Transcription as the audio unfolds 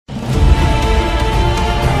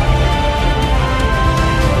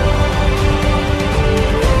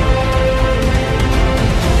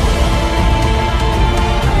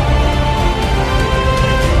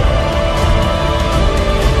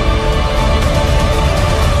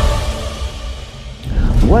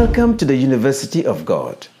Welcome to the University of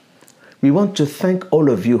God. We want to thank all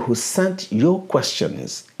of you who sent your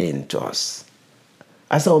questions in to us.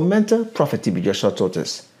 As our mentor, Prophet T.B. Joshua taught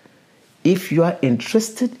us, if you are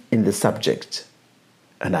interested in the subject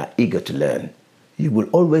and are eager to learn, you will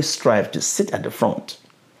always strive to sit at the front,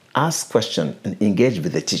 ask questions, and engage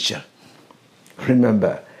with the teacher.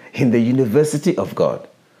 Remember, in the University of God,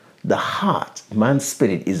 the heart, man's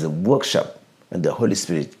spirit is a workshop, and the Holy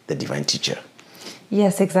Spirit, the divine teacher.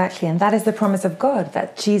 Yes, exactly. And that is the promise of God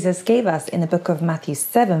that Jesus gave us in the book of Matthew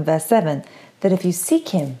 7, verse 7, that if you seek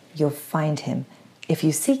him, you'll find him. If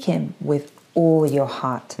you seek him with all your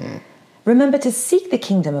heart. Remember, to seek the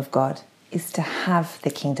kingdom of God is to have the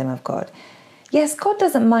kingdom of God. Yes, God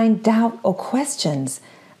doesn't mind doubt or questions,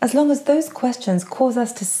 as long as those questions cause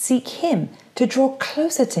us to seek him, to draw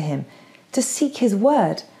closer to him, to seek his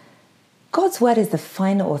word. God's word is the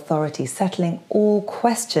final authority, settling all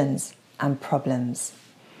questions and problems.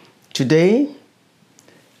 Today,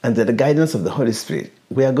 under the guidance of the Holy Spirit,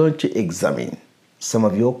 we are going to examine some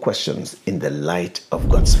of your questions in the light of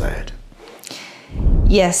God's word.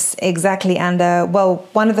 Yes, exactly. And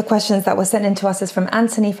one of the questions that was sent in to us is from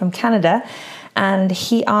Anthony from Canada. And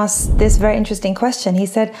he asked this very interesting question. He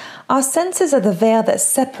said, our senses are the veil that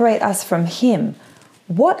separate us from him.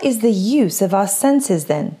 What is the use of our senses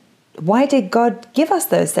then? Why did God give us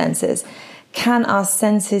those senses? Can our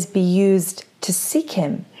senses be used to seek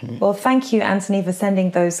him? Well, thank you, Anthony, for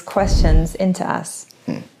sending those questions into us.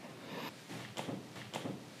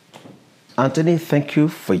 Anthony, thank you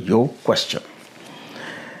for your question.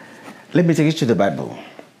 Let me take you to the Bible.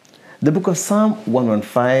 The book of Psalm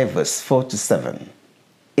 115, verse 4 to 7,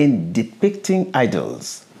 in depicting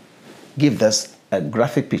idols, gives us a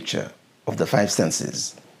graphic picture of the five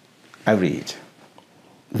senses. I read,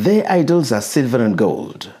 their idols are silver and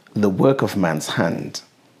gold, the work of man's hand.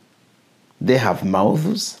 They have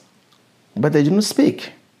mouths, but they do not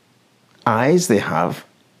speak. Eyes they have,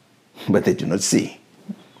 but they do not see.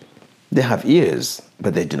 They have ears,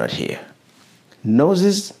 but they do not hear.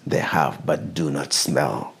 Noses they have, but do not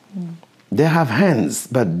smell. They have hands,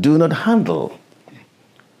 but do not handle.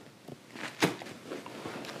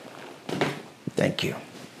 Thank you.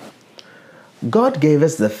 God gave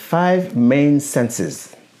us the five main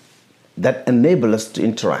senses that enable us to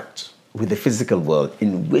interact with the physical world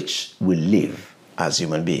in which we live as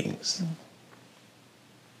human beings.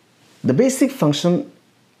 The basic function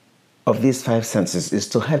of these five senses is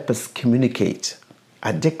to help us communicate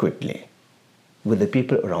adequately with the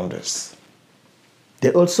people around us.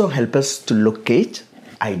 They also help us to locate,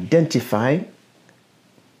 identify,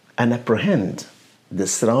 and apprehend the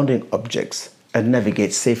surrounding objects and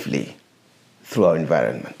navigate safely through our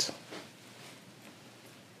environment.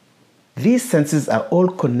 These senses are all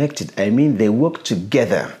connected. I mean, they work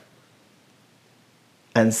together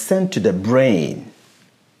and send to the brain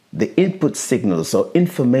the input signals or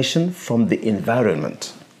information from the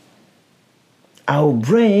environment. Our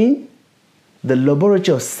brain, the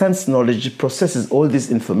laboratory of sense knowledge, processes all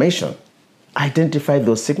this information, identifies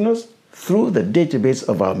those signals through the database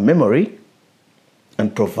of our memory,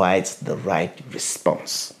 and provides the right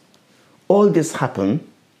response. All this happens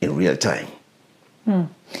in real time.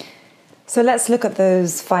 So let's look at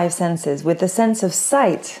those five senses. With the sense of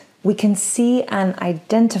sight, we can see and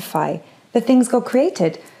identify the things God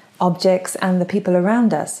created, objects and the people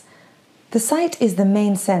around us. The sight is the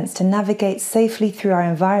main sense to navigate safely through our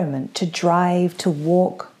environment, to drive, to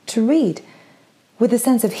walk, to read. With the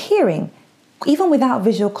sense of hearing, even without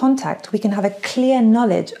visual contact, we can have a clear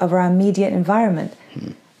knowledge of our immediate environment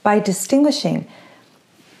by distinguishing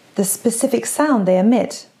the specific sound they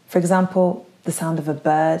emit. For example, the sound of a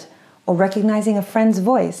bird, or recognizing a friend's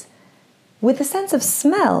voice. With the sense of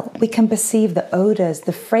smell, we can perceive the odors,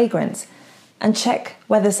 the fragrance, and check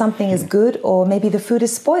whether something is good or maybe the food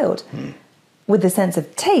is spoiled. With the sense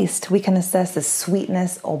of taste, we can assess the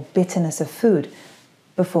sweetness or bitterness of food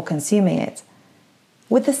before consuming it.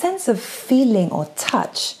 With the sense of feeling or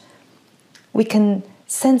touch, we can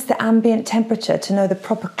sense the ambient temperature to know the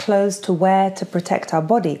proper clothes to wear to protect our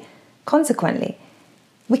body. Consequently,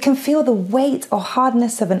 we can feel the weight or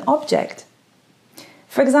hardness of an object.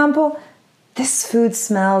 For example, this food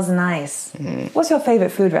smells nice. What's your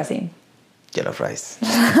favorite food, Racine? Jollof rice.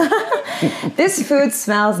 This food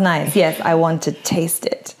smells nice. Yes, I want to taste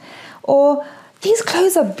it. Or, these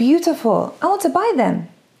clothes are beautiful. I want to buy them.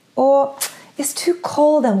 Or, it's too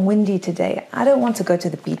cold and windy today. I don't want to go to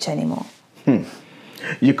the beach anymore.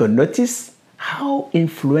 You can notice how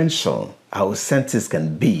influential our senses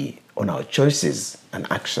can be on our choices and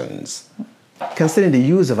actions. Considering the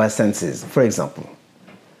use of our senses, for example,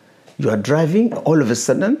 you are driving, all of a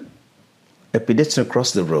sudden, a pedestrian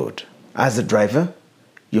cross the road. As a driver,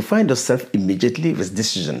 you find yourself immediately with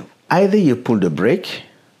decision. Either you pull the brake,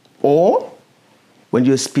 or when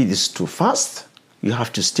your speed is too fast, you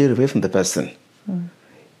have to steer away from the person.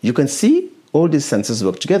 You can see all these senses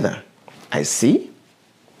work together. I see,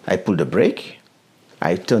 I pull the brake,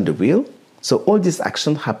 I turn the wheel. So all these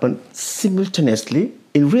actions happen simultaneously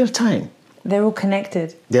in real time. They're all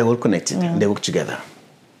connected. They're all connected. They work together.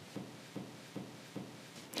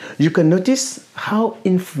 You can notice how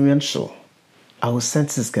influential our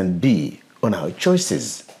senses can be on our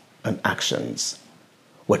choices and actions.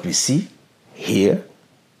 What we see, hear,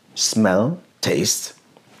 smell, taste,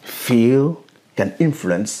 feel can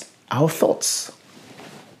influence our thoughts.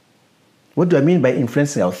 What do I mean by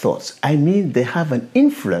influencing our thoughts? I mean they have an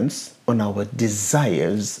influence on our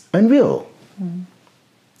desires and will.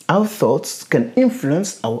 Our thoughts can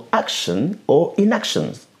influence our action or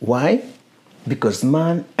inactions. Why? Because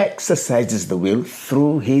man exercises the will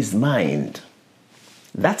through his mind.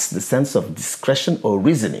 That's the sense of discretion or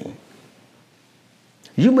reasoning.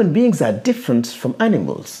 Human beings are different from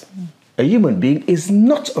animals. A human being is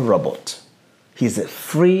not a robot. He's a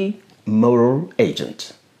free moral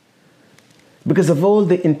agent. Because of all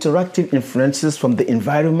the interactive influences from the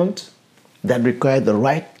environment that require the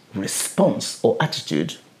right response or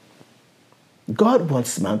attitude, God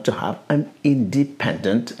wants man to have an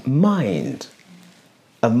independent mind,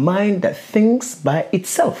 a mind that thinks by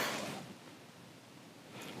itself.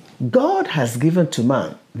 God has given to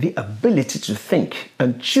man the ability to think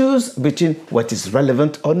and choose between what is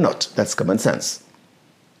relevant or not. That's common sense.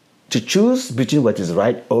 To choose between what is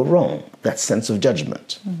right or wrong. That's sense of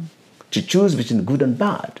judgment. To choose between good and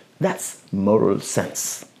bad. That's moral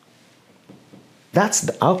sense. That's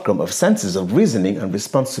the outcome of senses of reasoning and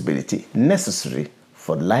responsibility necessary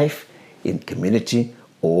for life in community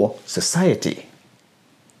or society.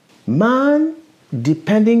 Man,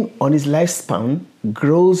 depending on his lifespan,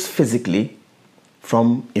 grows physically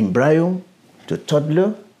from embryo to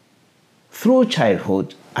toddler, through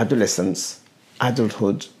childhood, adolescence,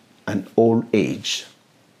 adulthood, and old age.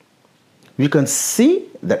 We can see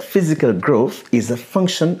that physical growth is a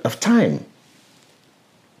function of time.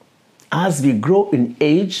 As we grow in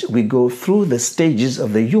age, we go through the stages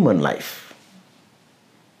of the human life.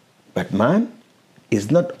 But man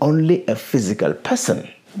is not only a physical person,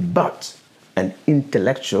 but an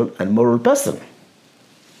intellectual and moral person.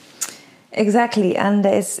 Exactly, and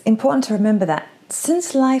it's important to remember that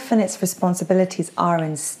since life and its responsibilities are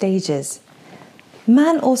in stages,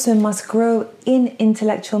 man also must grow in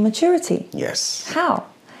intellectual maturity. Yes. How?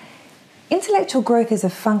 Intellectual growth is a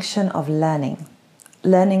function of learning.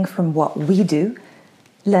 Learning from what we do,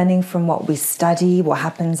 learning from what we study, what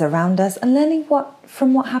happens around us, and learning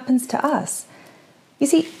from what happens to us. You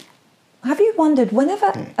see, have you wondered,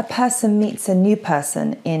 whenever a person meets a new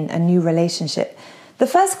person in a new relationship, the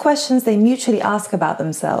first questions they mutually ask about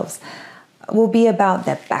themselves will be about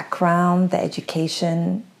their background, their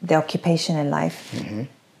education, their occupation in life.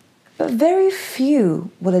 But very few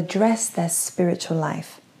will address their spiritual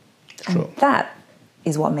life. True. And that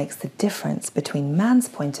is what makes the difference between man's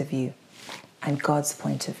point of view and God's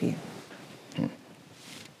point of view.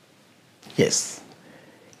 Yes.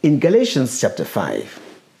 In Galatians chapter 5,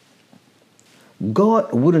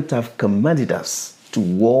 God wouldn't have commanded us to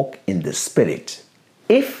walk in the Spirit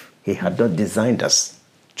if He had not designed us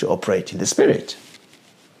to operate in the Spirit.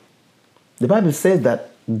 The Bible says that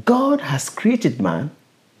God has created man,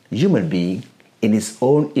 human being, in His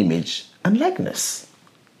own image and likeness.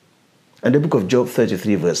 And the book of Job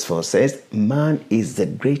 33 verse 4 says, man is the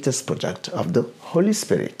greatest product of the Holy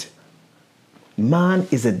Spirit. Man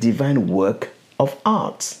is a divine work of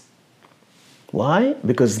art. Why?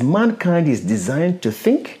 Because mankind is designed to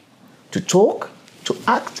think, to talk, to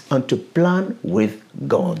act, and to plan with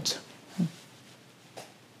God.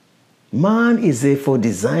 Man is therefore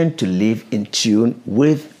designed to live in tune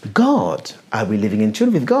with God. Are we living in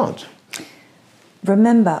tune with God?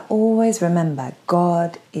 Remember, always remember,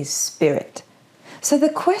 God is spirit. So the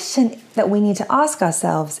question that we need to ask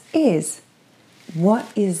ourselves is, what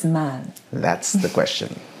is man? That's the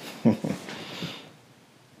question.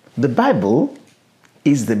 The Bible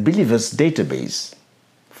is the believer's database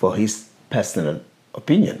for his personal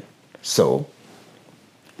opinion. So,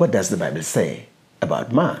 what does the Bible say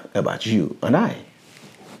about man, about you and I?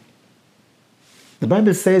 The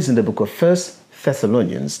Bible says in the book of 1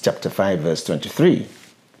 Thessalonians chapter 5 verse 23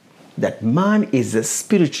 that man is a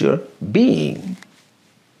spiritual being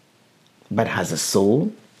but has a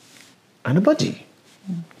soul and a body.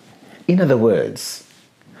 In other words,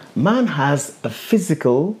 man has a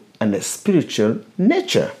physical and a spiritual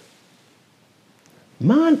nature.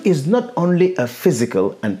 Man is not only a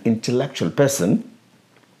physical and intellectual person,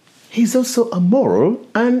 he's also a moral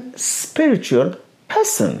and spiritual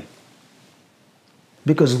person.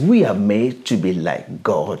 Because we are made to be like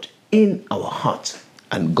God in our heart,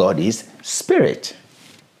 and God is spirit.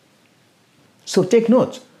 So take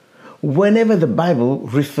note, whenever the Bible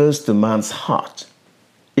refers to man's heart,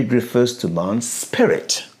 it refers to man's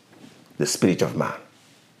spirit, the spirit of man.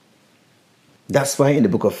 That's why in the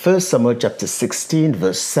book of 1 Samuel chapter 16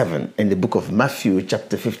 verse 7, in the book of Matthew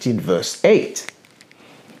chapter 15 verse 8,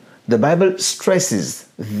 the Bible stresses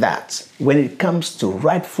that when it comes to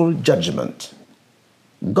rightful judgment,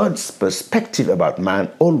 God's perspective about man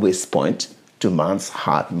always points to man's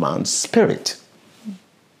heart, man's spirit.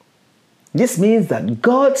 This means that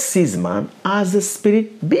God sees man as a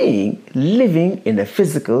spirit being living in a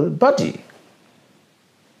physical body.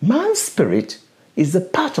 Man's spirit is the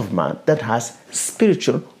part of man that has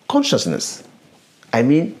spiritual consciousness. I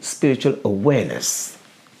mean spiritual awareness.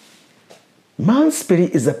 Man's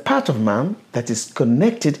spirit is a part of man that is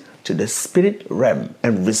connected to the spirit realm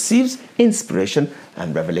and receives inspiration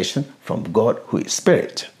and revelation from God, who is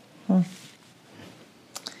spirit.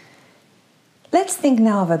 Let's think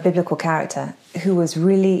now of a biblical character who was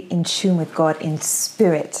really in tune with God in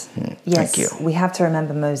spirit. Yes, Thank you. We have to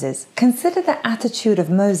remember Moses. Consider the attitude of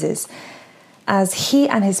Moses as he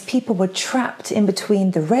and his people were trapped in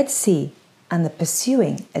between the Red Sea and the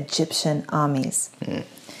pursuing Egyptian armies.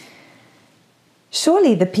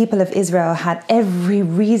 Surely the people of Israel had every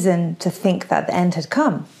reason to think that the end had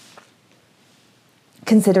come,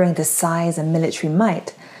 considering the size and military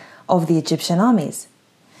might of the Egyptian armies.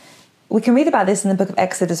 We can read about this in the book of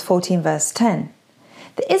Exodus 14 verse 10.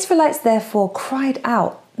 The Israelites therefore cried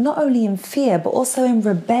out, not only in fear, but also in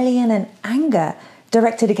rebellion and anger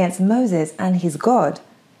directed against Moses and his God.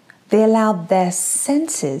 They allowed their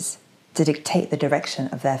senses to dictate the direction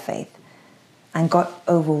of their faith and got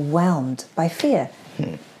overwhelmed by fear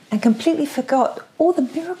and completely forgot all the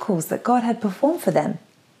miracles that God had performed for them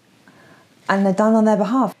and had done on their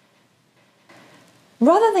behalf.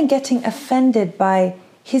 Rather than getting offended by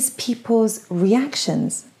his people's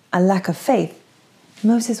reactions and lack of faith,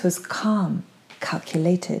 Moses was calm,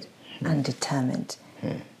 calculated, and determined,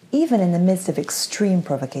 even in the midst of extreme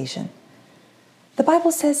provocation. The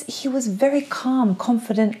Bible says he was very calm,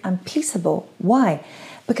 confident, and peaceable. Why?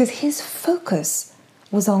 Because his focus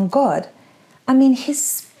was on God. I mean, his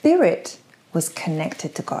spirit was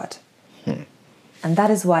connected to God. And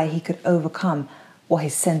that is why he could overcome what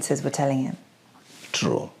his senses were telling him.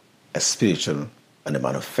 True. A spiritual and a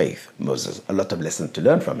man of faith, Moses. A lot of lessons to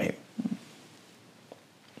learn from him.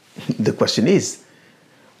 The question is,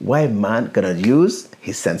 why man cannot use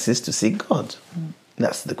his senses to see God?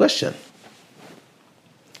 That's the question.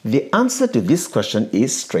 The answer to this question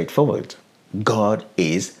is straightforward. God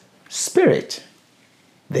is spirit.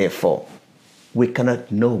 Therefore, we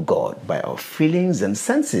cannot know God by our feelings and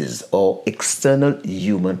senses or external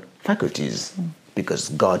human faculties, because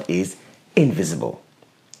God is invisible,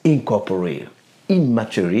 incorporeal,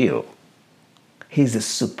 immaterial. He is a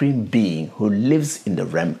supreme being who lives in the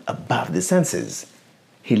realm above the senses.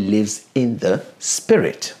 He lives in the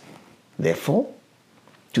spirit. Therefore,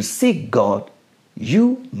 to seek God,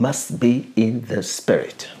 you must be in the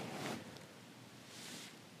spirit.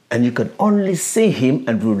 And you can only see him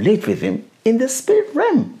and relate with him in the spirit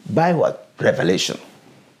realm. By what? Revelation.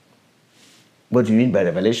 What do you mean by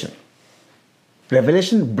revelation?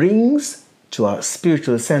 Revelation brings to our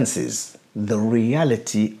spiritual senses the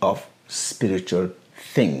reality of spiritual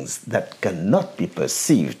things that cannot be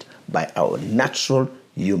perceived by our natural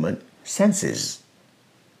human senses.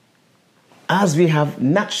 As we have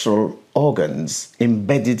natural organs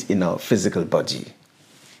embedded in our physical body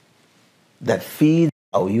that feed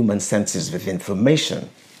our human senses with information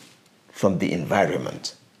from the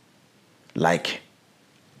environment, like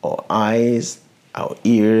our eyes, our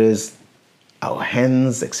ears, our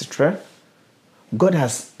hands, etc., God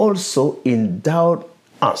has also endowed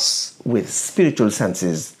us with spiritual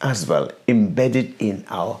senses as well, embedded in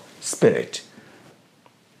our spirit.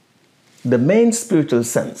 The main spiritual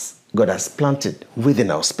sense God has planted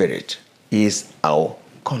within our spirit is our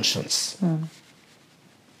conscience.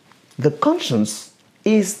 The conscience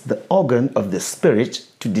is the organ of the spirit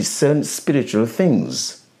to discern spiritual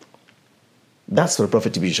things. That's what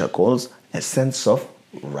Prophet Elisha calls a sense of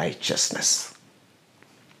righteousness.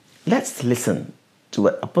 Let's listen to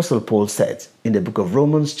what Apostle Paul said in the book of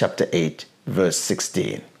Romans chapter 8, verse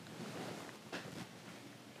 16.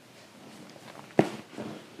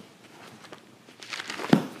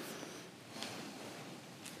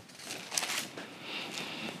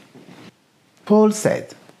 Paul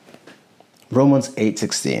said, Romans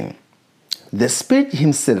 8:16. The Spirit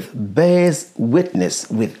himself bears witness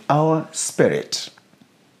with our spirit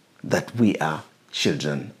that we are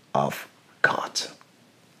children of God.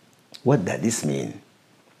 What does this mean?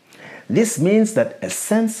 This means that a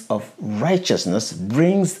sense of righteousness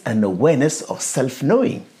brings an awareness of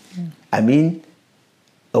self-knowing. I mean,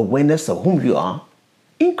 awareness of whom you are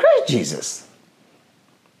in Christ Jesus.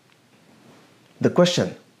 The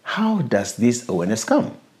question, how does this awareness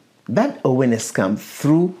come? That awareness comes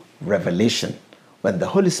through revelation, when the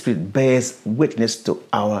Holy Spirit bears witness to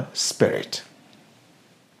our spirit.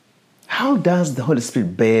 How does the Holy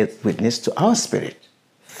Spirit bear witness to our spirit?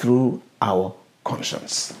 Through our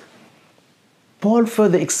conscience. Paul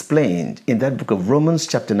further explained in that book of Romans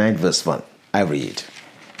chapter 9 verse 1. I read.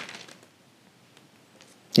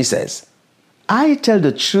 He says, I tell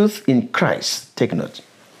the truth in Christ. Take note.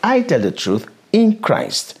 I tell the truth in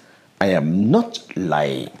Christ. I am not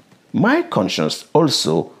lying. My conscience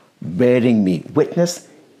also bearing me witness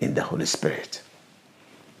in the Holy Spirit.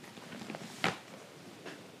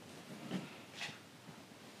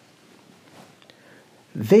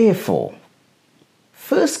 Therefore,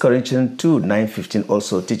 1 Corinthians 2:9-15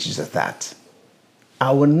 also teaches us that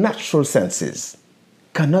our natural senses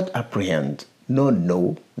cannot apprehend nor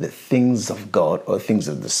know the things of God or things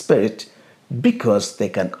of the Spirit because they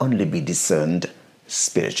can only be discerned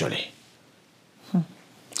spiritually.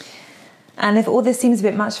 And if all this seems a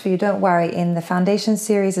bit much for you, don't worry. In the Foundation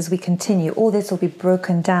series, as we continue, all this will be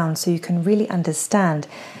broken down so you can really understand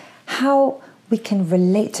how we can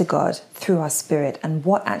relate to God through our spirit and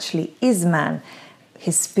what actually is man,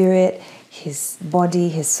 his spirit, his body,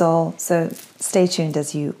 his soul. So stay tuned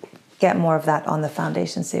as you get more of that on the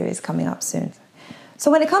Foundation series coming up soon. So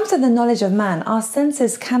when it comes to the knowledge of man, our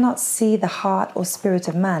senses cannot see the heart or spirit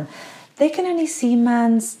of man. They can only see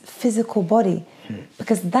man's physical body,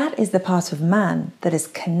 because that is the part of man that is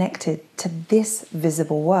connected to this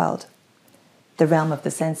visible world, the realm of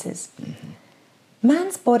the senses.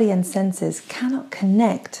 Man's body and senses cannot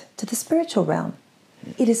connect to the spiritual realm.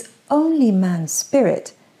 It is only man's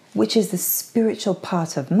spirit, which is the spiritual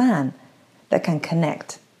part of man, that can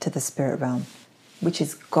connect to the spirit realm, which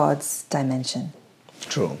is God's dimension.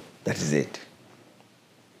 True, that is it.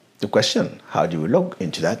 The question, how do we log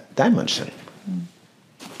into that dimension?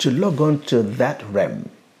 To log on to that realm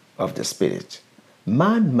of the Spirit,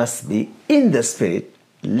 man must be in the Spirit,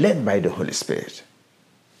 led by the Holy Spirit.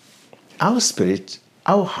 Our spirit,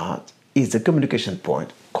 our heart, is the communication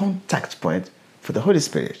point, contact point for the Holy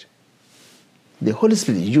Spirit. The Holy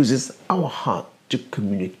Spirit uses our heart to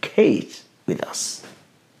communicate with us.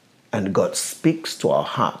 And God speaks to our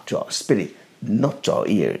heart, to our spirit, not to our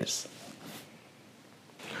ears.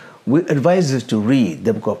 We advise you to read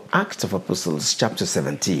the book of Acts of Apostles, chapter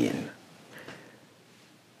 17.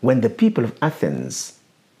 When the people of Athens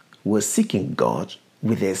were seeking God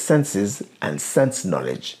with their senses and sense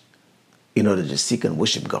knowledge in order to seek and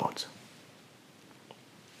worship God.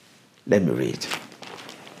 Let me read.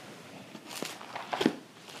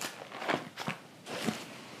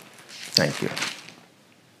 Thank you.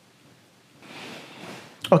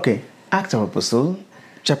 Okay, Acts of Apostles,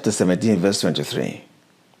 chapter 17, verse 23.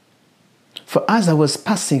 For as I was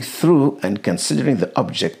passing through and considering the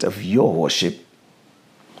object of your worship,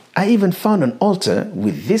 I even found an altar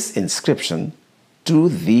with this inscription, to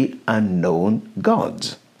the unknown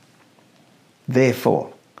God.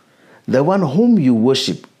 Therefore, the one whom you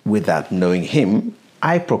worship without knowing him,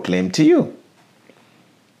 I proclaim to you.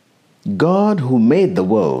 God who made the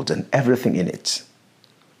world and everything in it,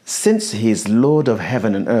 since he is Lord of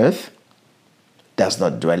heaven and earth, does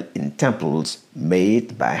not dwell in temples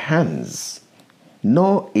made by hands,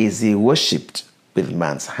 nor is he worshipped with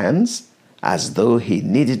man's hands as though he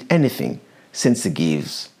needed anything, since he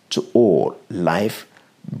gives to all life,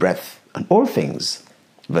 breath, and all things.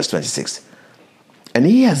 Verse 26. And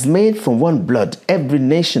he has made from one blood every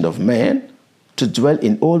nation of man to dwell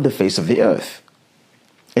in all the face of the earth.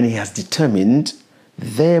 And he has determined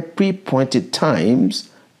their pre-appointed times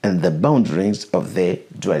and the boundaries of their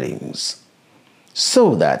dwellings,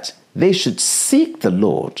 so that they should seek the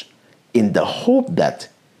Lord in the hope that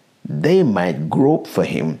they might grope for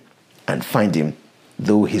him and find him,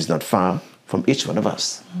 though he's not far from each one of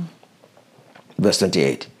us. Verse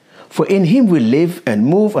 28. For in him we live and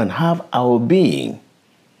move and have our being,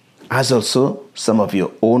 as also some of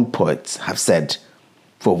your own poets have said,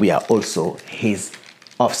 for we are also his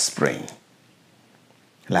offspring.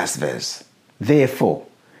 Last verse. Therefore,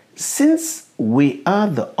 since we are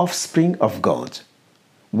the offspring of God,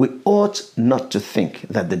 we ought not to think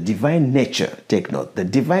that the divine nature, take note, the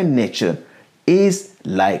divine nature is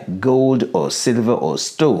like gold or silver or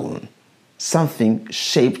stone, something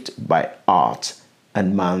shaped by art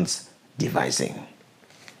and man's devising.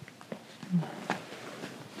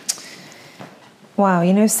 Wow,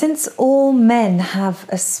 since all men have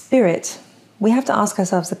a spirit, we have to ask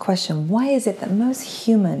ourselves the question, why is it that most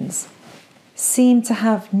humans seem to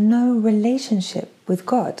have no relationship with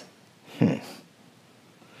God?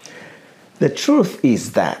 The truth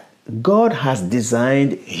is that God has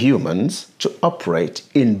designed humans to operate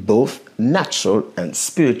in both natural and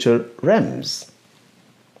spiritual realms.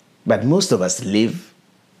 But most of us live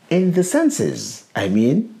in the senses,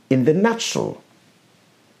 in the natural.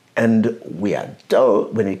 And we are dull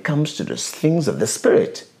when it comes to the things of the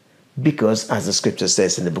Spirit. Because, as the scripture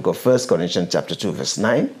says in the book of 1 Corinthians chapter 2, verse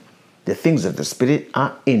 9, the things of the Spirit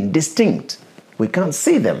are indistinct. We can't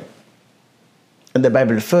see them. And the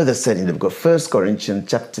Bible further said in the book of 1 Corinthians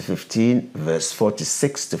chapter 15, verse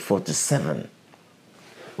 46 to 47.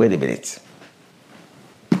 Wait a minute.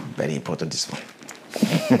 Very important, this one.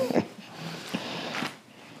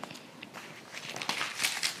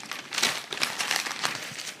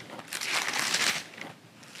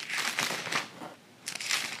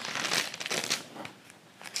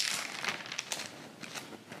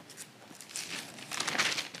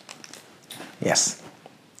 Yes.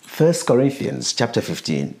 1 Corinthians chapter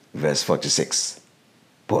 15, verse 46.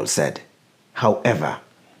 Paul said, however,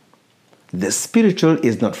 the spiritual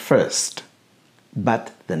is not first,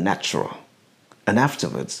 but the natural, and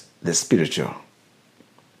afterwards the spiritual.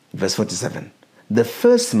 Verse 47. The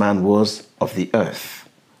first man was of the earth,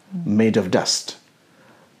 made of dust.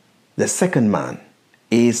 The second man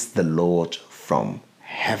is the Lord from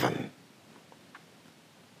heaven.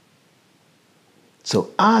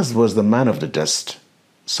 So as was the man of the dust,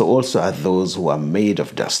 so also are those who are made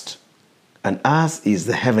of dust. And as is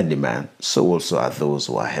the heavenly man, so also are those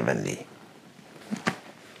who are heavenly.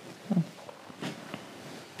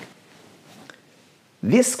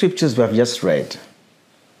 These scriptures we have just read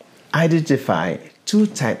identify two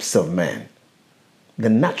types of men, the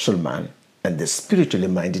natural man and the spiritually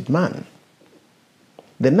minded man.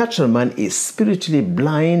 The natural man is spiritually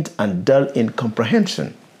blind and dull in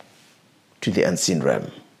comprehension to the unseen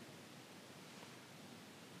realm.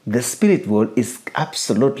 The spirit world is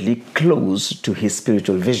absolutely closed to his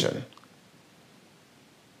spiritual vision.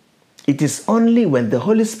 It is only when the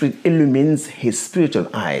Holy Spirit illumines his spiritual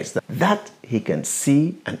eyes that he can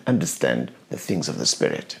see and understand the things of the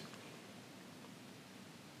Spirit.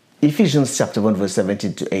 Ephesians chapter 1 verse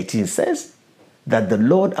 17 to 18 says that the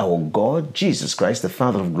Lord our God, Jesus Christ, the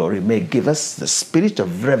Father of glory, may give us the spirit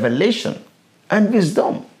of revelation and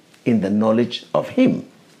wisdom in the knowledge of him,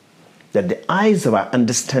 that the eyes of our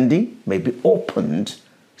understanding may be opened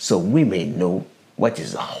so we may know what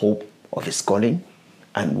is the hope of his calling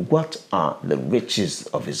and what are the riches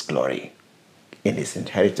of his glory in his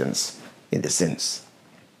inheritance in the saints.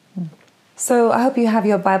 So I hope you have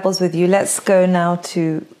your Bibles with you. Let's go now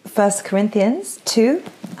to 1 Corinthians 2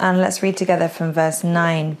 and let's read together from verse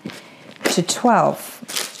 9 to 12.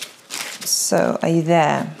 So are you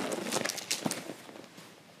there?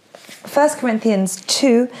 1 Corinthians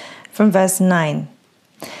 2 from verse 9.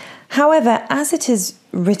 However, as it is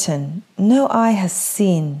written, no eye has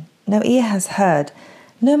seen, no ear has heard,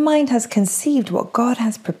 no mind has conceived what God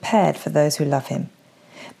has prepared for those who love him.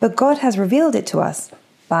 But God has revealed it to us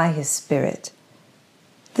by his Spirit.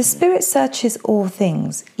 The Spirit searches all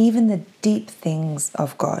things, even the deep things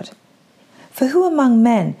of God. For who among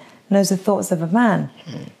men knows the thoughts of a man,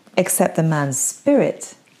 except the man's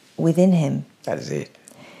spirit within him? That is it.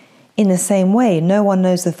 In the same way, no one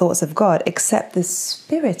knows the thoughts of God except the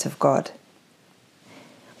Spirit of God.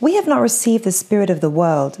 We have not received the spirit of the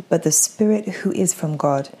world, but the Spirit who is from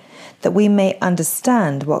God, that we may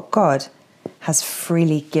understand what God has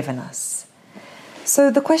freely given us. So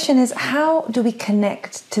the question is, how do we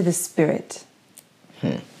connect to the Spirit?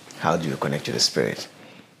 How do you connect to the Spirit?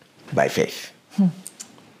 By faith.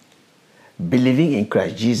 Believing in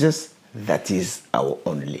Christ Jesus, that is our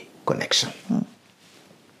only connection.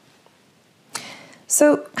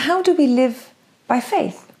 So how do we live by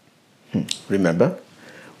faith? Remember,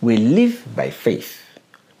 we live by faith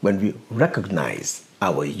when we recognize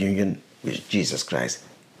our union with Jesus Christ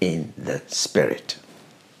in the Spirit.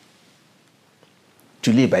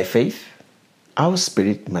 To live by faith, our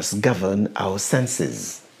spirit must govern our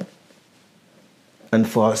senses. And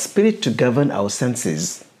for our spirit to govern our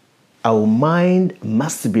senses, our mind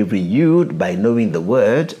must be renewed by knowing the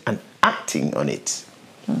Word and acting on it.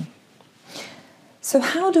 So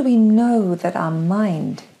how do we know that our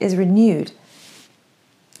mind is renewed?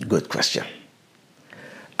 Good question.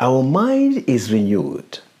 Our mind is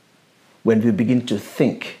renewed when we begin to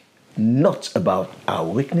think not about our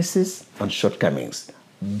weaknesses and shortcomings,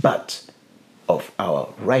 but of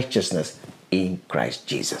our righteousness in Christ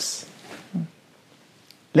Jesus.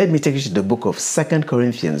 Let me take you to the book of 2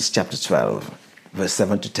 Corinthians chapter 12, verse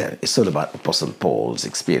 7 to 10. It's all about Apostle Paul's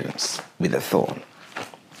experience with the thorn.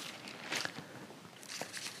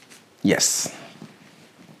 Yes.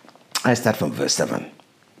 I start from verse 7.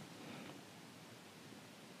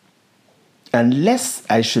 Unless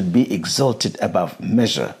I should be exalted above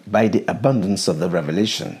measure by the abundance of the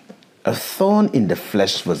revelation, a thorn in the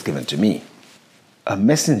flesh was given to me, a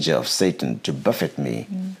messenger of Satan to buffet me,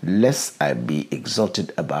 lest I be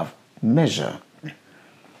exalted above measure.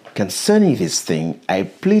 Concerning this thing, I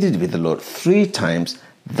pleaded with the Lord 3 times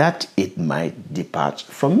that it might depart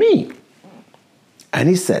from me. And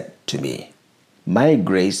he said to me, my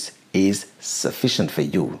grace is sufficient for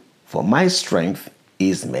you, for my strength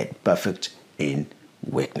is made perfect in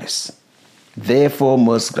weakness. Therefore,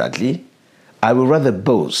 most gladly, I will rather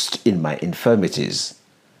boast in my infirmities,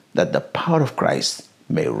 that the power of Christ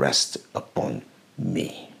may rest upon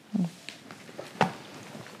me.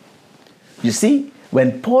 You see,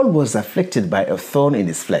 when Paul was afflicted by a thorn in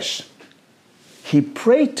his flesh, he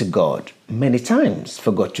prayed to God many times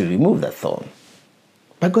for God to remove that thorn.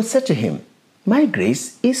 But God said to him, my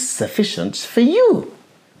grace is sufficient for you.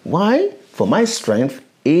 Why? For my strength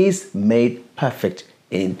is made perfect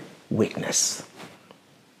in weakness.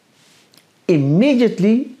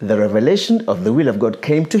 Immediately, the revelation of the will of God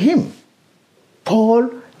came to him.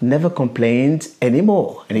 Paul never complained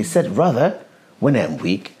anymore. And he said, rather, when I am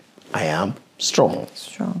weak, I am strong.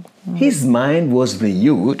 His mind was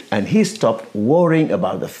renewed and he stopped worrying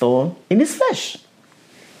about the thorn in his flesh.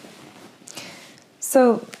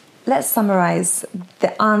 So let's summarize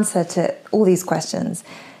the answer to all these questions.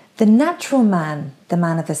 The natural man, the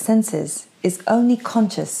man of the senses, is only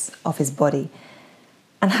conscious of his body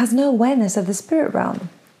and has no awareness of the spirit realm.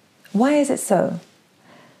 Why is it so?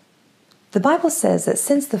 The Bible says that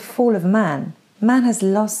since the fall of man, man has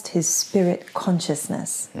lost his spirit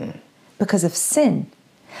consciousness because of sin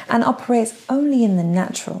and operates only in the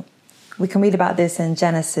natural. We can read about this in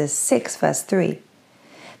Genesis 6, verse 3.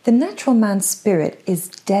 The natural man's spirit is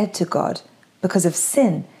dead to God because of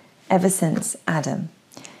sin ever since Adam.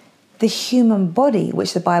 The human body,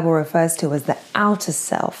 which the Bible refers to as the outer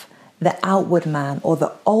self, the outward man or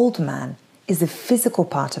the old man, is the physical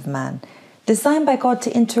part of man, designed by God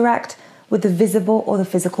to interact with the visible or the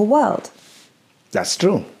physical world. That's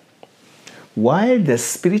true. While the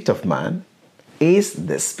spirit of man is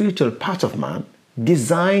the spiritual part of man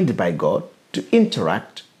designed by God to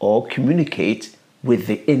interact or communicate with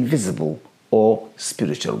the invisible or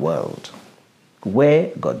spiritual world,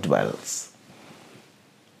 where God dwells.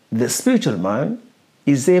 The spiritual man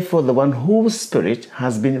is therefore the one whose spirit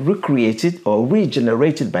has been recreated or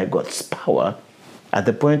regenerated by God's power at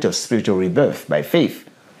the point of spiritual rebirth by faith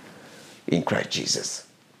in Christ Jesus.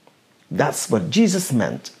 That's what Jesus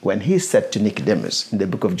meant when he said to Nicodemus in the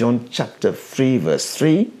book of John chapter 3 verse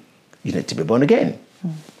 3, you need to be born again.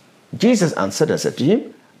 Jesus answered and said to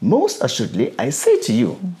him, most assuredly I say to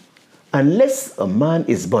you, unless a man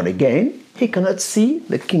is born again, he cannot see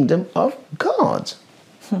the kingdom of God.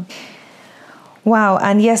 Wow,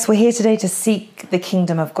 and yes, we're here today to seek the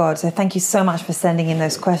kingdom of God. So thank you so much for sending in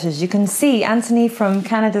those questions. You can see Anthony from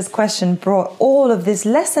Canada's question brought all of this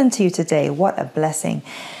lesson to you today. What a blessing.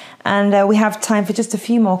 And we have time for just a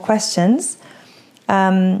few more questions.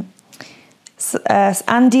 Andile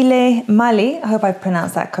Mali, I hope I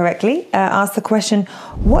pronounced that correctly, asked the question,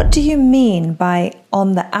 what do you mean by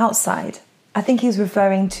on the outside? I think he's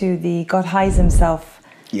referring to the God hides himself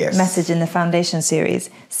message in the Foundation series,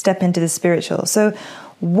 Step into the Spiritual. So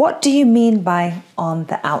what do you mean by on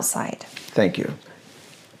the outside? Thank you.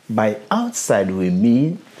 By outside, we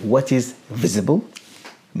mean what is visible,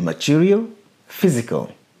 material, physical.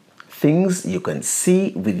 Things you can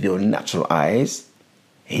see with your natural eyes,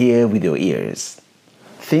 hear with your ears.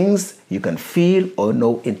 Things you can feel or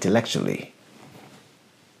know intellectually.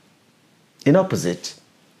 In opposite,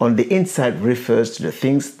 on the inside refers to the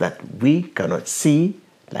things that we cannot see,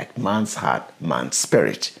 like man's heart, man's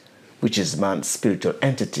spirit, which is man's spiritual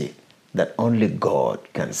entity that only God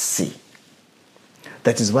can see.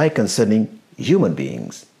 That is why concerning human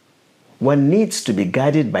beings, one needs to be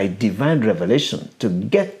guided by divine revelation to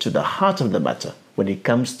get to the heart of the matter when it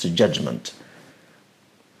comes to judgment.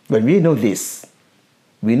 When we know this,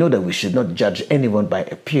 we know that we should not judge anyone by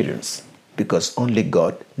appearance, because only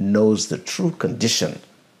God knows the true condition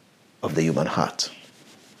of the human heart.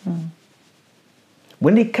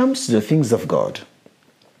 When it comes to the things of God,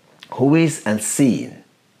 who is unseen,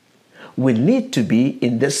 we need to be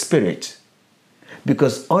in the spirit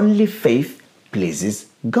because only faith pleases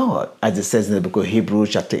God, as it says in the book of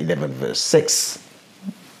Hebrews chapter 11 verse 6.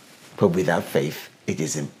 For without faith, it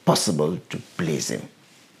is impossible to please him.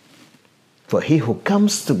 For he who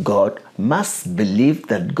comes to God must believe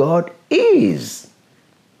that God is,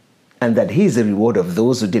 and that he is the reward of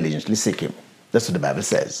those who diligently seek him. That's what the Bible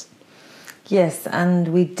says. Yes, and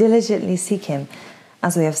we diligently seek him,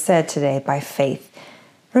 as we have said today, by faith.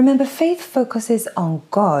 Remember, faith focuses on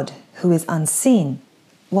God, who is unseen,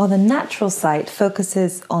 while the natural sight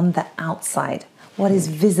focuses on the outside, what is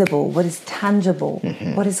visible, what is tangible,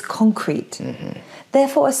 what is concrete.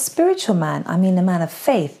 Therefore, a spiritual man, a man of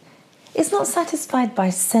faith, is not satisfied by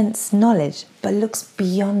sense knowledge, but looks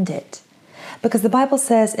beyond it. Because the Bible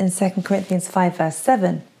says in 2 Corinthians 5 verse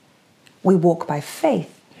 7, we walk by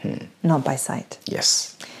faith, not by sight.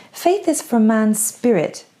 Yes. Faith is from man's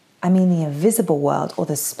spirit, the invisible world or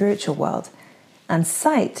the spiritual world. And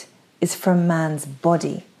sight is from man's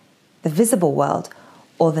body, the visible world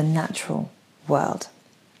or the natural world.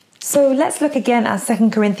 So let's look again at 2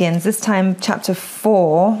 Corinthians, this time chapter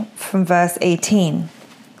 4 from verse 18.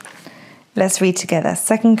 Let's read together.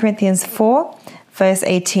 2 Corinthians 4 verse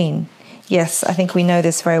 18. Yes, I think we know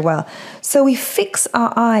this very well. So we fix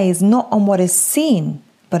our eyes not on what is seen,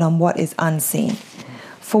 but on what is unseen.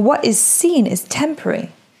 For what is seen is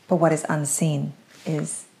temporary, but what is unseen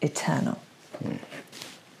is eternal.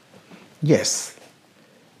 Yes.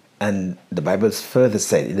 And the Bible further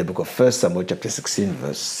said in the book of 1 Samuel chapter 16,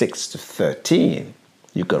 verse 6 to 13,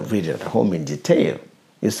 you can read it at home in detail.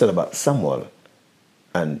 It's all about Samuel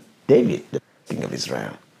and David, the king of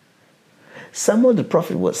Israel. Samuel the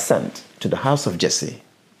prophet was sent to the house of Jesse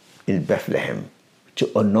in Bethlehem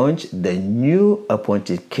to anoint the new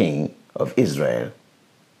appointed king of Israel.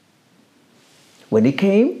 When he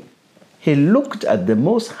came, he looked at the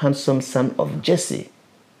most handsome son of Jesse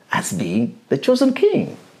as being the chosen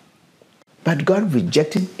king. But God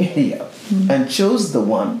rejected Eliab and chose the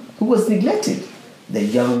one who was neglected, the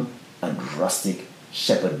young and rustic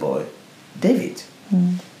shepherd boy, David.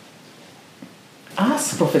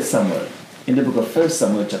 Ask Prophet Samuel in the book of 1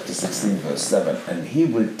 Samuel chapter 16 verse 7, and he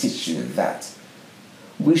will teach you that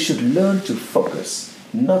we should learn to focus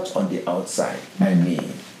not on the outside,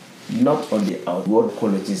 not on the outward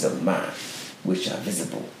qualities of man, which are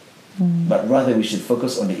visible, but rather we should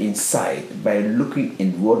focus on the inside by looking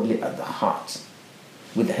inwardly at the heart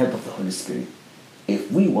with the help of the Holy Spirit,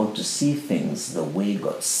 if we want to see things the way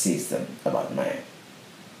God sees them about man.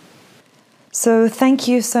 So thank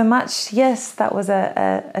you so much. Yes, that was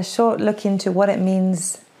a short look into what it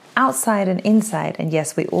means outside and inside. And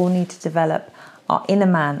yes, we all need to develop our inner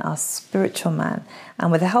man, our spiritual man.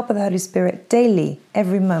 And with the help of the Holy Spirit, daily,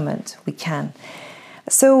 every moment we can.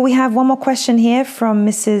 So we have one more question here from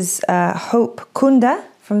Mrs. Hope Kunda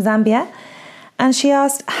from Zambia. And she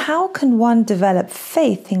asked, how can one develop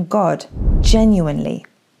faith in God genuinely?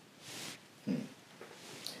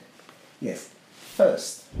 Yes.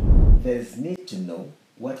 First, there is need to know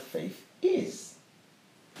what faith is.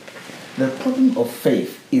 The problem of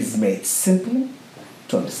faith is made simple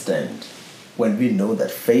to understand when we know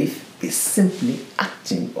that faith is simply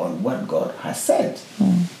acting on what God has said.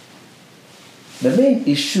 The main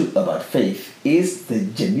issue about faith is the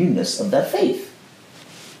genuineness of that faith.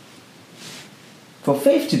 For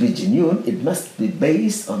faith to be genuine, it must be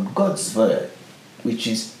based on God's word, which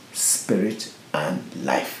is spirit and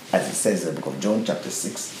life, as it says in the book of John chapter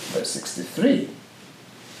 6, verse 63.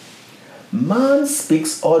 Man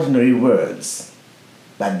speaks ordinary words,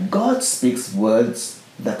 but God speaks words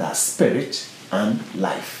that are spirit and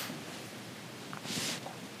life.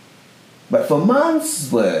 But for man's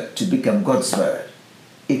word to become God's word,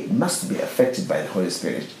 it must be affected by the Holy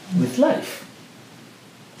Spirit with life.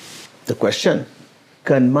 The question,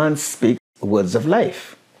 can man speak words of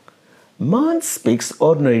life? Man speaks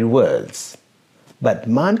ordinary words, but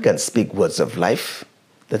man can speak words of life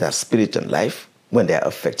that are spirit and life when they are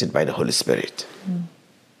affected by the Holy Spirit.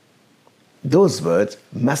 Those words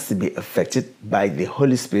must be affected by the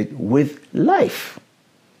Holy Spirit with life.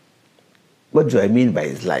 What do I mean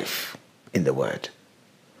by life in the word?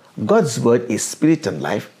 God's word is spirit and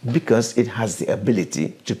life because it has the ability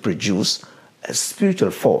to produce a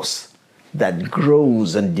spiritual force that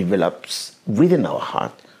grows and develops within our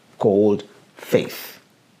heart called faith.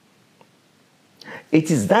 It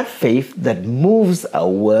is that faith that moves our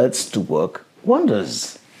words to work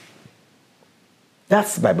wonders.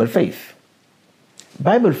 That's Bible faith.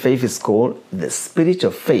 Bible faith is called the spirit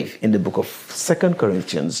of faith in the book of 2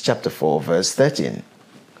 Corinthians chapter 4, verse 13.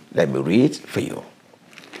 Let me read for you.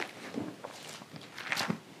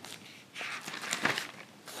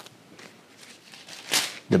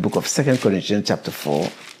 The book of 2 Corinthians chapter 4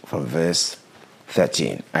 from verse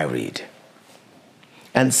 13, I read.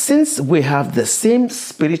 And since we have the same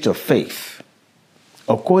spirit of faith,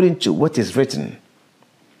 according to what is written,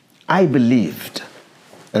 I believed,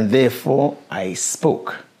 and therefore I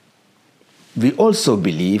spoke. We also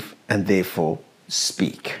believe, and therefore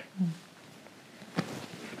speak.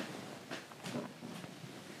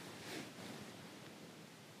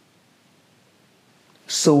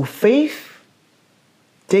 So faith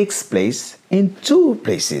takes place in two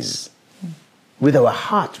places. With our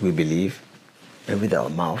heart we believe, and with our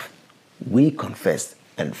mouth we confess,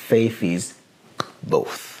 and faith is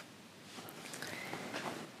both.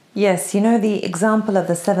 Yes, the example of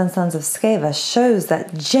the 7 sons of Sceva shows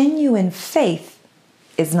that genuine faith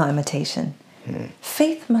is not imitation.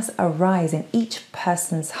 Faith must arise in each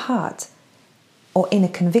person's heart or in a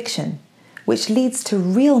conviction, which leads to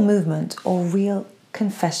real movement or real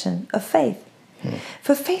confession of faith.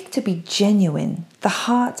 For faith to be genuine, the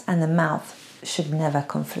heart and the mouth should never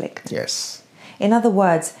conflict. Yes. In other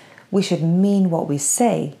words, we should mean what we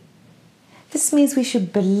say. This means we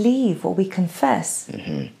should believe what we confess.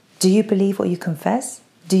 Do you believe what you confess?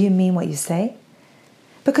 Do you mean what you say?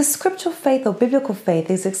 Because scriptural faith or biblical faith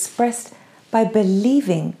is expressed by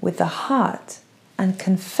believing with the heart and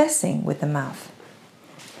confessing with the mouth.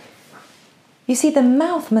 You see, the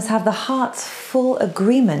mouth must have the heart's full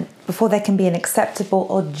agreement before there can be an acceptable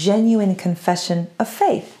or genuine confession of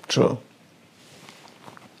faith. True.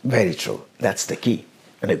 Very true. That's the key.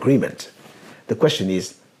 An agreement. The question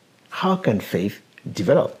is, how can faith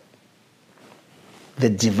develop? The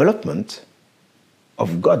development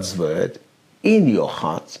of God's word in your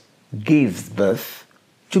heart gives birth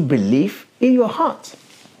to belief in your heart.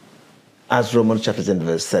 As Romans chapter 10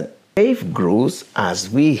 verse 10, faith grows as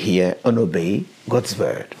we hear and obey God's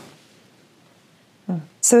word.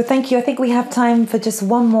 So thank you. I think we have time for just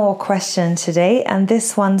one more question today, and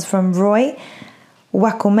this one's from Roy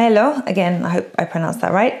Wakumelo. Again, I hope I pronounced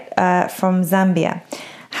that right, from Zambia.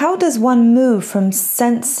 How does one move from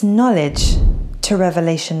sense knowledge to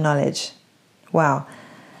revelation knowledge? Wow,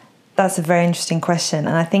 that's a very interesting question.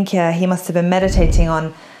 And I think he must have been meditating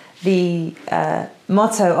on the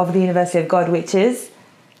motto of the University of God, which is?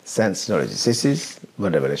 Sense knowledge ceases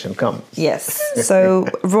when revelation comes. Yes. So,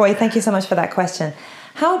 Roy, thank you so much for that question.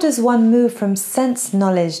 How does one move from sense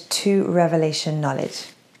knowledge to revelation knowledge?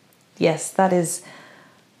 Yes, that is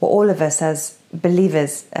what all of us as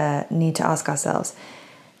believers need to ask ourselves.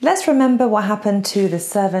 Let's remember what happened to the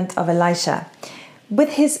servant of Elisha.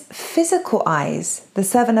 With his physical eyes, the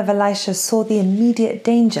servant of Elisha saw the immediate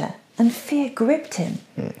danger, and fear gripped him.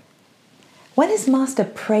 When his master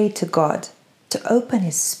prayed to God to open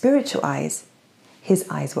his spiritual eyes, his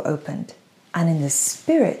eyes were opened. And in the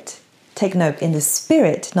spirit, take note, in the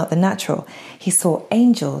spirit, not the natural, he saw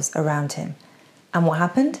angels around him. And what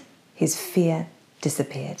happened? His fear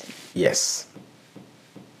disappeared. Yes.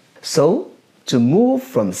 So, to move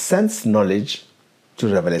from sense knowledge to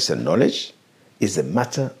revelation knowledge is a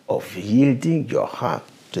matter of yielding your heart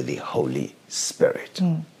to the Holy Spirit.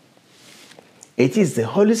 It is the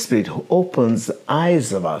Holy Spirit who opens the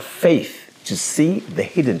eyes of our faith to see the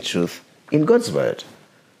hidden truth in God's Word.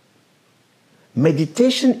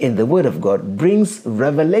 Meditation in the Word of God brings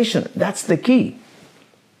revelation. That's the key.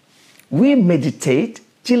 We meditate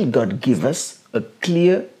till God gives us a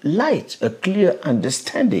clear light, a clear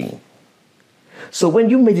understanding. So when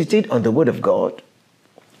you meditate on the Word of God,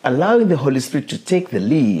 allowing the Holy Spirit to take the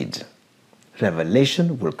lead,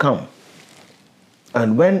 revelation will come.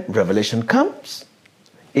 And when revelation comes,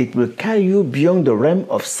 it will carry you beyond the realm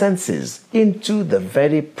of senses into the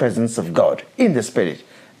very presence of God in the Spirit.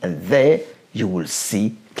 And there you will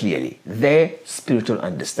see clearly. There spiritual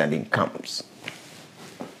understanding comes.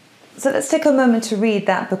 So let's take a moment to read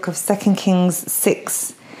that book of 2 Kings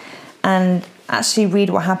 6 and actually read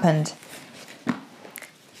what happened.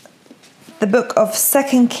 The book of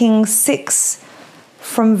 2 Kings 6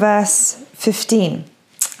 from verse 15.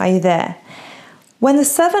 Are you there? When the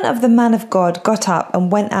servant of the man of God got up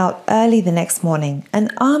and went out early the next morning,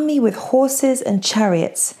 an army with horses and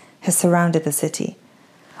chariots had surrounded the city.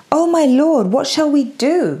 "Oh, my lord, what shall we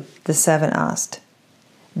do?" the servant asked.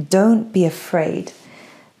 "Don't be afraid,"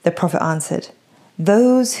 the prophet answered.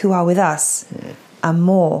 "Those who are with us are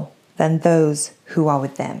more than those who are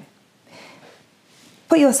with them."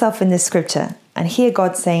 Put yourself in this scripture and hear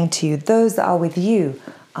God saying to you, those that are with you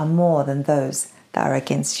are more than those that are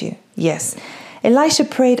against you. Yes. Elisha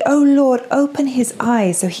prayed, "Oh Lord, open his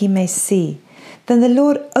eyes so he may see." Then the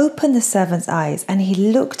Lord opened the servant's eyes, and he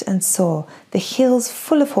looked and saw the hills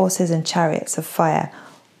full of horses and chariots of fire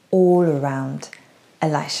all around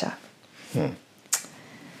Elisha.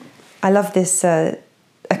 I love this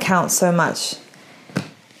account so much.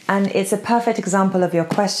 And it's a perfect example of your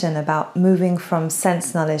question about moving from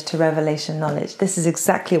sense knowledge to revelation knowledge. This is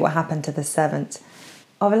exactly what happened to the servant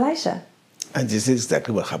of Elisha. And this is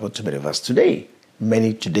exactly what happened to many of us today.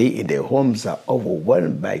 Many today in their homes are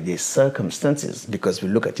overwhelmed by these circumstances because we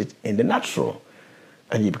look at it in the natural.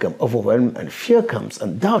 And you become overwhelmed and fear comes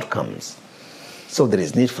and doubt comes. So there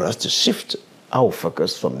is need for us to shift our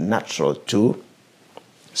focus from natural to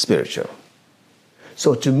spiritual.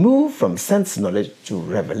 So to move from sense knowledge to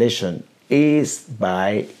revelation is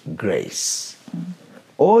by grace.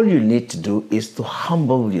 All you need to do is to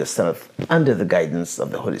humble yourself under the guidance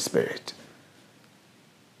of the Holy Spirit,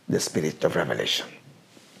 the Spirit of revelation.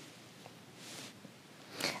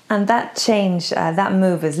 And that change, that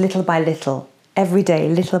move is little by little, every day,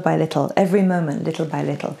 little by little, every moment, little by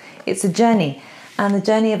little. It's a journey, and the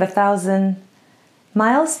journey of 1,000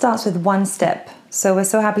 miles starts with one step. So we're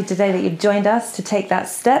so happy today that you've joined us to take that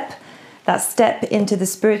step into the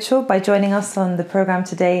spiritual by joining us on the program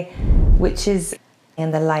today, which is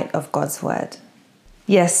in the light of God's word.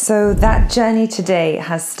 Yes, so that journey today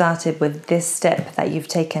has started with this step that you've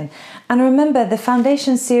taken. And remember, the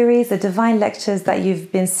Foundation series, the divine lectures that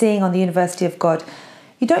you've been seeing on the University of God,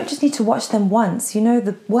 you don't just need to watch them once. You know,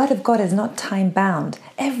 the Word of God is not time-bound.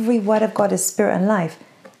 Every Word of God is spirit and life.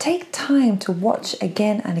 Take time to watch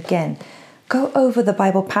again and again. Go over the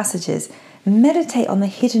Bible passages. Meditate on the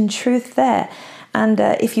hidden truth there. And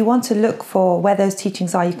if you want to look for where those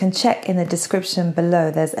teachings are, you can check in the description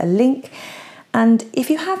below. There's a link. And if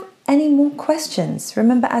you have any more questions,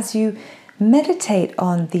 remember, as you meditate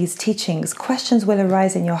on these teachings, questions will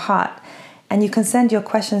arise in your heart. And you can send your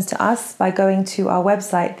questions to us by going to our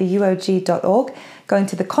website, theuog.org, going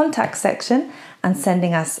to the contact section and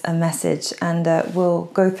sending us a message. And we'll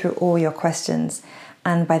go through all your questions.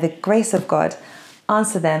 And by the grace of God,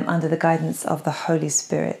 answer them under the guidance of the Holy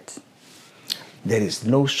Spirit. There is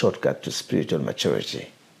no shortcut to spiritual maturity.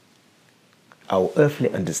 Our earthly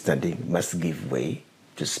understanding must give way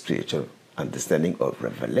to spiritual understanding of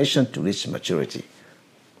revelation to reach maturity.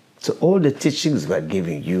 So all the teachings we are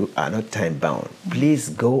giving you are not time-bound. Please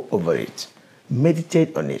go over it,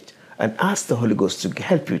 meditate on it, and ask the Holy Ghost to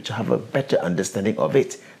help you to have a better understanding of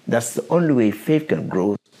it. That's the only way faith can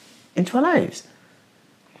grow into our lives.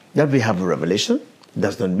 That we have a revelation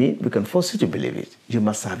does not mean we can force you to believe it. You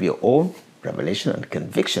must have your own revelation and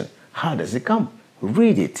conviction. How does it come?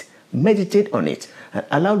 Read it, meditate on it, and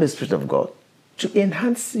allow the Spirit of God to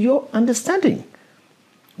enhance your understanding.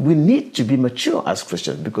 We need to be mature as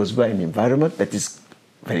Christians because we're in an environment that is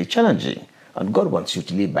very challenging. And God wants you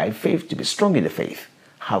to live by faith, to be strong in the faith.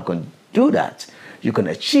 How can you do that? You can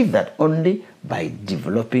achieve that only by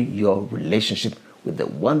developing your relationship with the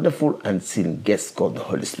wonderful unseen guest called the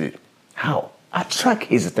Holy Spirit. How? Attract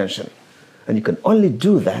his attention. And you can only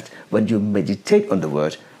do that when you meditate on the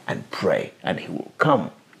word and pray, and he will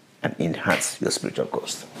come and enhance your spiritual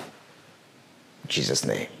course. In Jesus'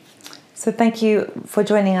 name. So thank you for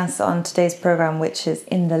joining us on today's program, which is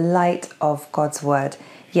In the Light of God's Word.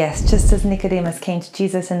 Yes, just as Nicodemus came to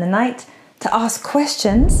Jesus in the night to ask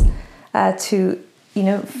questions, to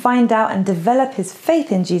find out and develop his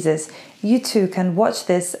faith in Jesus, you too can watch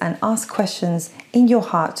this and ask questions in your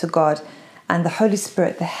heart to God, and the Holy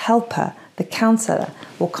Spirit, the helper, the counselor,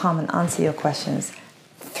 will come and answer your questions.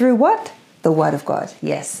 Through what? The Word of God.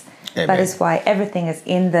 Yes. Amen. That is why everything is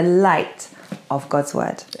in the light of God's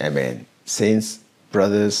Word. Amen. Saints,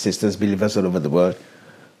 brothers, sisters, believers all over the world,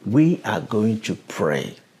 we are going to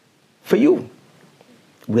pray for you.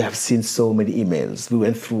 We have seen so many emails. We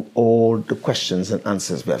went through all the questions and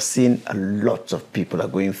answers. We have seen a lot of people are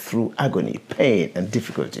going through agony, pain, and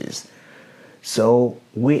difficulties. So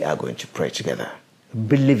we are going to pray together,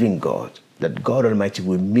 believing God that God Almighty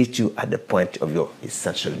will meet you at the point of your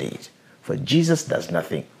essential need. For Jesus does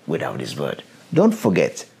nothing without his word. Don't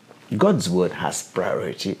forget, God's word has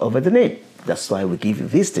priority over the name. That's why we give you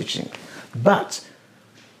this teaching. But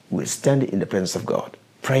we'll stand in the presence of God,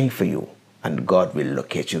 praying for you, and God will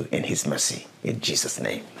locate you in his mercy. In Jesus'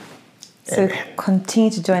 name. So Amen.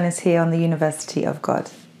 Continue to join us here on the University of God.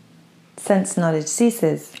 Sense knowledge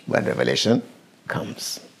ceases when revelation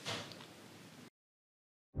comes.